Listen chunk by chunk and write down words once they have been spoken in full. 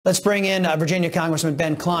Let's bring in Virginia Congressman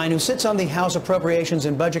Ben Cline, who sits on the House Appropriations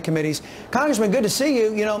and Budget Committees. Congressman, good to see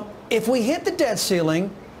you. You know, if we hit the debt ceiling,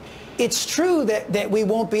 it's true that we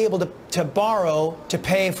won't be able to borrow to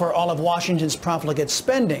pay for all of Washington's profligate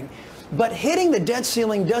spending. But hitting the debt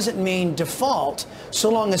ceiling doesn't mean default, so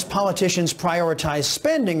long as politicians prioritize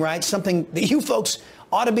spending, right? Something that you folks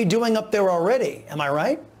ought to be doing up there already. Am I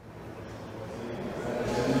right?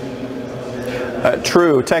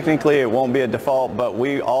 True. Technically, it won't be a default, but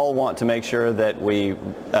we all want to make sure that we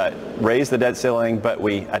raise the debt ceiling, but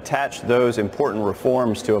we attach those important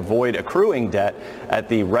reforms to avoid accruing debt at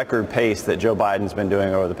the record pace that Joe Biden's been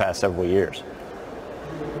doing over the past several years.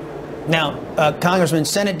 Now, Congressman,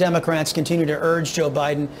 Senate Democrats continue to urge Joe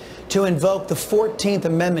Biden to invoke the 14th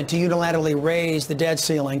Amendment to unilaterally raise the debt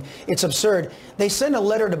ceiling. It's absurd. They sent a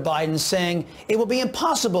letter to Biden saying it will be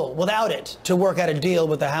impossible without it to work out a deal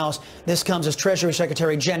with the House. This comes as Treasury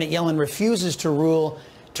Secretary Janet Yellen refuses to rule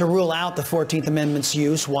out the 14th Amendment's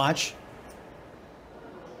use. Watch.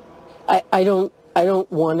 I don't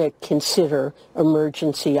want to consider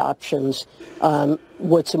emergency options.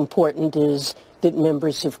 What's important is that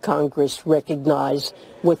members of Congress recognize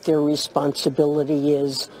what their responsibility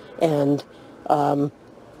is and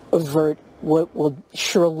avert what will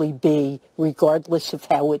surely be, regardless of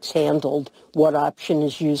how it's handled, what option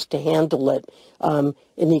is used to handle it, an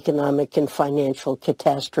economic and financial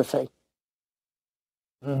catastrophe.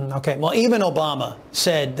 Okay. Well, even Obama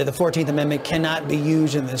said that the 14th Amendment cannot be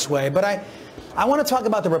used in this way. But I want to talk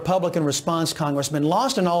about the Republican response, Congressman.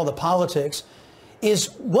 Lost in all the politics is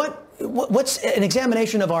what's an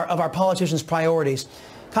examination of our politicians' priorities.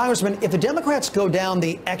 Congressman, if the Democrats go down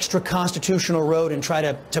the extra constitutional road and try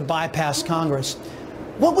to bypass Congress,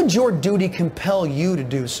 what would your duty compel you to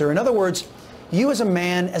do, sir? In other words, you as a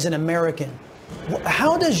man, as an American,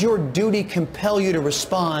 how does your duty compel you to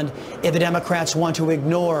respond if the Democrats want to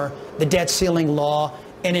ignore the debt ceiling law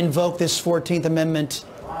and invoke this 14th Amendment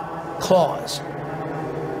clause?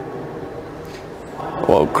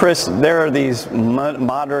 Well, Chris, there are these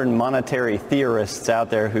modern monetary theorists out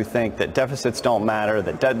there who think that deficits don't matter,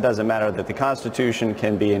 that debt doesn't matter, that the Constitution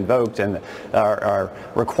can be invoked and our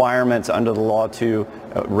requirements under the law to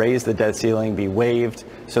raise the debt ceiling be waived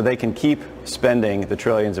so they can keep spending the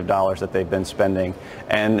trillions of dollars that they've been spending.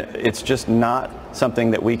 And it's just not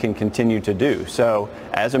something that we can continue to do. So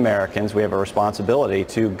as Americans, we have a responsibility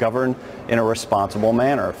to govern in a responsible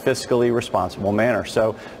manner, fiscally responsible manner.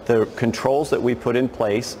 So the controls that we put in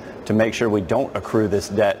place to make sure we don't accrue this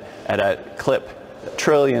debt at a clip,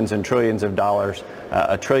 trillions and trillions of dollars,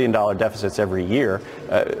 $1 trillion deficits every year,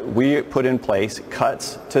 we put in place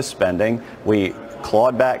cuts to spending. We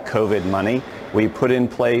clawed back COVID money. We put in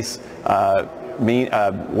place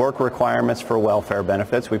work requirements for welfare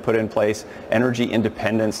benefits. We put in place energy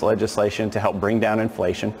independence legislation to help bring down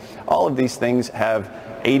inflation. All of these things have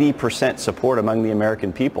 80% support among the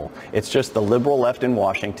American people. It's just the liberal left in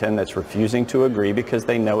Washington that's refusing to agree because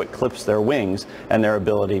they know it clips their wings and their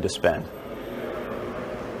ability to spend.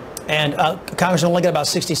 And Congressman, I only got about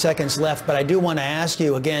 60 seconds left, but I do want to ask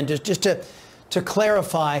you again, just to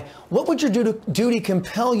clarify, what would your duty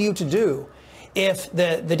compel you to do if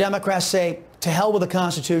the Democrats say, to hell with the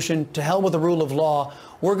Constitution, to hell with the rule of law,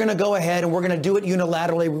 we're going to go ahead and we're going to do it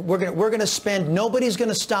unilaterally, we're going to spend, nobody's going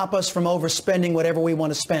to stop us from overspending whatever we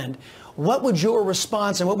want to spend. What would your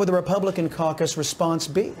response and what would the Republican caucus response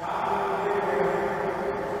be?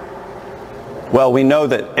 Well, we know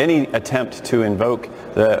that any attempt to invoke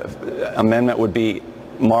the amendment would be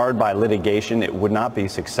marred by litigation. It would not be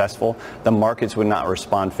successful. The markets would not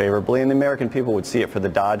respond favorably, and the American people would see it for the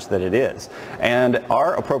dodge that it is. And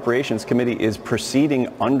our Appropriations Committee is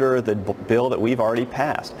proceeding under the bill that we've already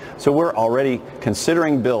passed. So we're already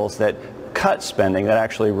considering bills that cut spending, that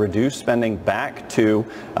actually reduce spending back to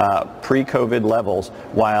pre-COVID levels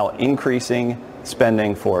while increasing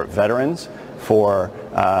spending for veterans, for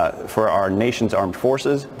our nation's armed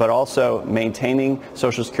forces, but also maintaining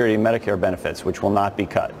Social Security and Medicare benefits, which will not be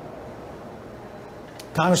cut.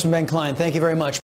 Congressman Ben Cline, thank you very much.